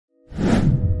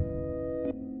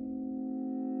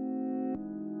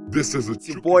This is It's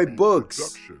your boy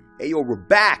Bouks. Hey yo, we're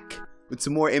back with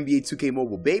some more NBA 2K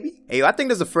Mobile, baby. Hey yo, I think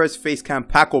this is the first face cam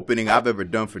pack opening I've ever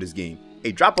done for this game.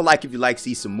 Hey, drop a like if you like to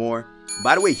see some more.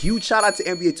 By the way, huge shout out to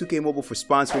NBA 2K Mobile for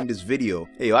sponsoring this video.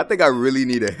 Hey yo, I think I really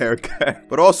need a haircut.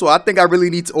 But also, I think I really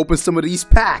need to open some of these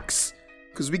packs,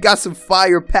 because we got some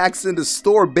fire packs in the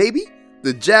store, baby.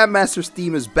 The Jam Masters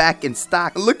theme is back in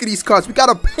stock. Look at these cards. We got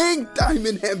a pink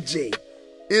diamond MJ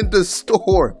in the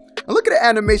store. And look at the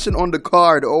animation on the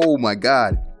card. Oh my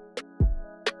god.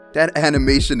 That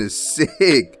animation is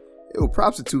sick. Yo,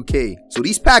 props to 2K. So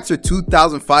these packs are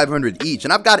 2,500 each,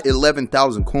 and I've got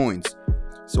 11,000 coins.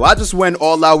 So I just went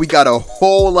all out. We got a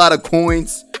whole lot of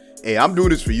coins. Hey, I'm doing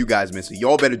this for you guys, man. So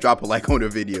y'all better drop a like on the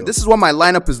video. This is what my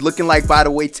lineup is looking like, by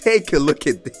the way. Take a look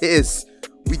at this.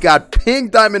 We got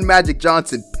Pink Diamond Magic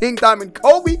Johnson, Pink Diamond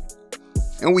Kobe,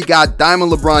 and we got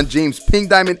Diamond LeBron James,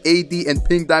 Pink Diamond AD, and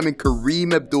Pink Diamond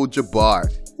Kareem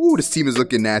Abdul-Jabbar. Ooh, this team is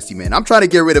looking nasty, man. I'm trying to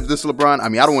get rid of this LeBron. I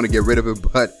mean, I don't want to get rid of it,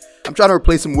 but I'm trying to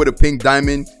replace him with a Pink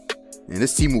Diamond, and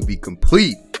this team will be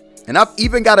complete. And I've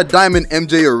even got a Diamond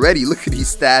MJ already. Look at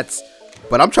these stats.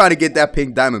 But I'm trying to get that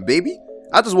Pink Diamond, baby.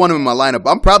 I just want him in my lineup.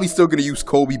 I'm probably still going to use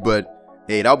Kobe, but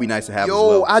hey, that'll be nice to have as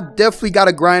well. I definitely got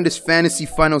to grind this Fantasy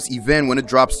Finals event when it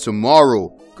drops tomorrow,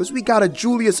 because we got a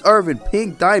Julius Erving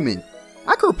Pink Diamond.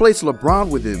 I could replace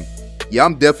LeBron with him. Yeah,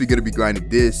 I'm definitely going to be grinding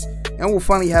this, and we'll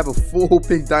finally have a full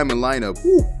Pink Diamond lineup.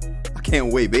 Woo, I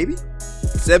can't wait, baby.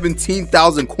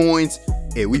 17,000 coins.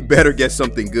 Hey, we better get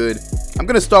something good. I'm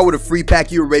going to start with a free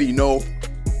pack. You already know.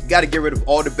 You got to get rid of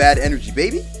all the bad energy,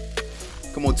 baby.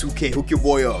 Come on, 2K. Hook your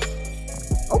boy up.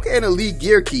 Okay, an elite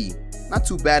gear key. Not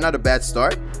too bad. Not a bad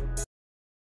start.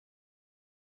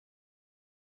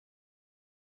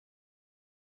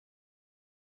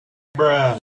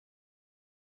 Bruh.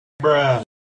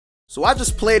 So I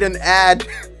just played an ad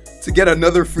to get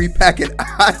another free pack, and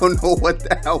I don't know what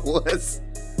the hell was.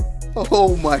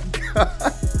 Oh my god.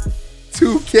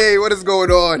 2K, what is going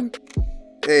on?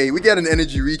 Hey, we got an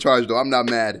energy recharge though. I'm not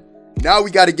mad. Now we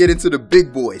got to get into the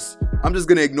big boys. I'm just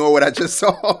going to ignore what I just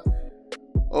saw.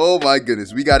 Oh my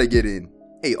goodness, we got to get in.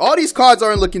 Hey, all these cards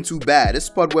aren't looking too bad. This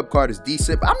Spud Web card is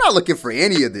decent, but I'm not looking for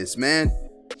any of this, man.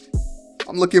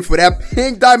 I'm looking for that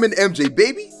Pink Diamond MJ,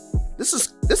 baby. This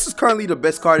is currently the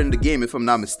best card in the game, if I'm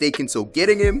not mistaken. So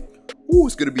getting him, ooh,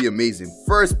 it's gonna be amazing.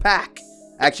 First pack.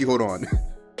 Actually, hold on.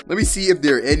 Let me see if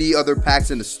there are any other packs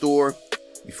in the store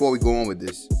before we go on with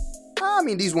this. I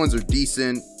mean, these ones are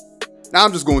decent. Now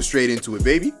I'm just going straight into it,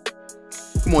 baby.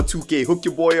 Come on, 2K, hook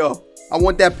your boy up. I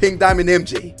want that Pink Diamond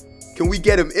MJ. Can we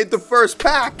get him in the first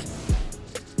pack?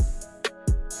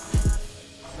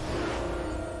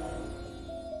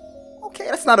 Okay,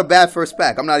 that's not a bad first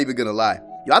pack. I'm not even gonna lie.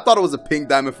 Yo, I thought it was a Pink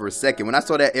Diamond for a second. When I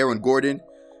saw that Aaron Gordon,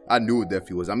 I knew it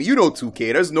definitely was. I mean, you know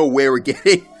 2K. There's no way we're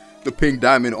getting the Pink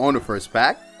Diamond on the first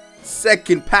pack.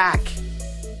 Second pack.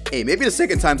 Hey, maybe the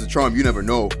second time's a charm. You never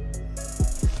know.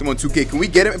 Come on, 2K. Can we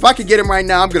get him? If I can get him right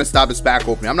now, I'm gonna stop this pack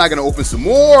opening. I'm not gonna open some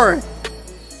more.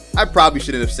 I probably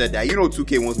shouldn't have said that. You know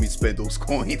 2K wants me to spend those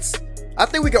coins. I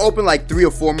think we can open like 3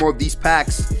 or 4 more of these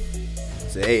packs.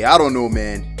 Say, hey, I don't know,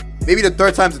 man. Maybe the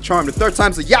third time's a charm. The third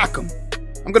time's a Yakum.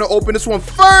 I'm going to open this one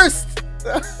first.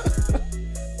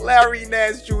 Larry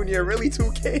Nance Jr. Really,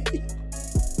 2K?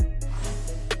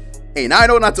 Hey, now I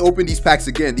know not to open these packs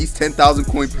again. These 10,000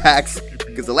 coin packs.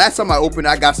 Because the last time I opened,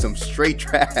 I got some straight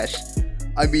trash.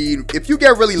 I mean, if you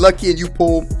get really lucky and you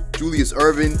pull Julius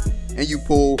Erving and you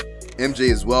pull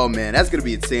MJ as well, man, that's gonna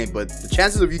be insane. But the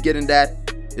chances of you getting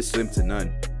that is slim to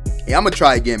none. Hey, I'm gonna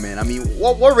try again, man. I mean,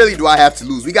 what really do I have to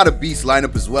lose? We got a beast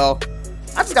lineup as well.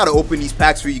 I just gotta open these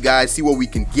packs for you guys, see what we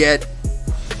can get.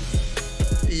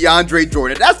 DeAndre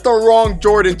Jordan. That's the wrong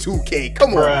Jordan, 2K.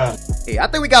 Come on. Bruh. Hey, I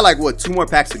think we got like, what, 2 more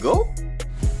packs to go?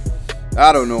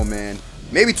 I don't know, man.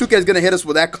 Maybe 2K is gonna hit us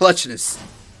with that clutchness.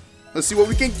 Let's see what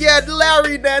we can get.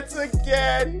 Larry Nance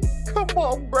again. Come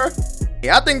on, bro.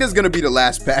 Hey, I think this is gonna be the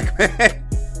last pack, man.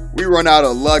 We run out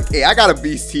of luck. Hey, I got a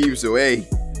beast team, so hey,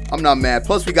 I'm not mad.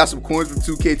 Plus, we got some coins from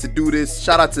 2K to do this.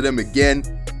 Shout out to them again.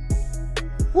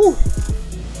 Woo.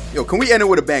 Yo, can we end it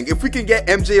with a bang? If we can get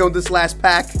MJ on this last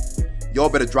pack, y'all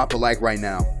better drop a like right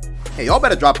now. Hey, y'all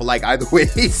better drop a like either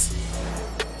ways.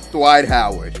 Dwight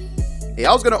Howard. Hey,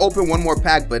 I was gonna open one more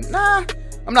pack, but nah,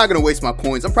 I'm not gonna waste my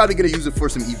coins. I'm probably gonna use it for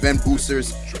some event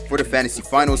boosters for the Fantasy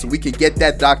Finals so we can get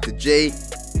that Dr. J.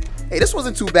 Hey, this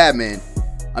wasn't too bad, man.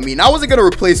 I mean, I wasn't gonna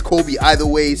replace Kobe either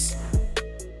ways.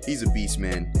 He's a beast,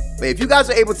 man. But if you guys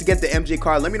are able to get the MJ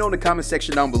card, let me know in the comment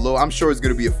section down below. I'm sure it's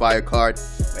gonna be a fire card.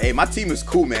 But hey, my team is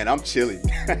cool, man. I'm chilling.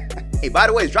 Hey, by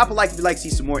the way, drop a like if you'd like to see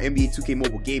some more NBA 2K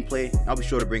Mobile gameplay. I'll be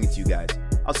sure to bring it to you guys.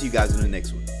 I'll see you guys in the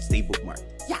next one. Stay bookmarked.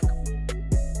 Yeah.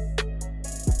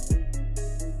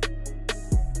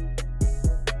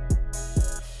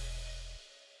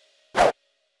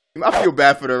 I feel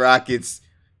bad for the Rockets.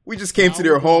 We just came to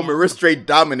their home and we're straight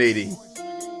dominating.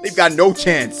 They've got no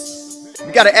chance.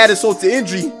 We gotta add insult to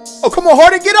injury. Oh, come on,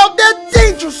 Harden, get out that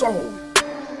danger zone.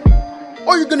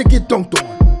 Or you're gonna get dunked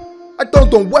on. I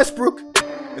dunked on Westbrook,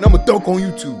 and I'm gonna dunk on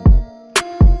you too.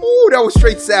 Ooh, that was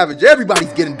straight savage.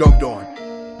 Everybody's getting dunked on.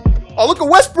 Oh, look at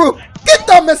Westbrook. Get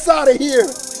that mess out of here.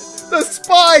 The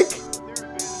spike.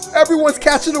 Everyone's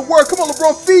catching the work. Come on,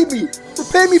 LeBron, feed me.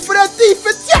 Repay me for that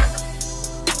defense. Yeah.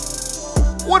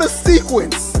 What a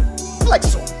sequence.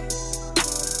 Flex on.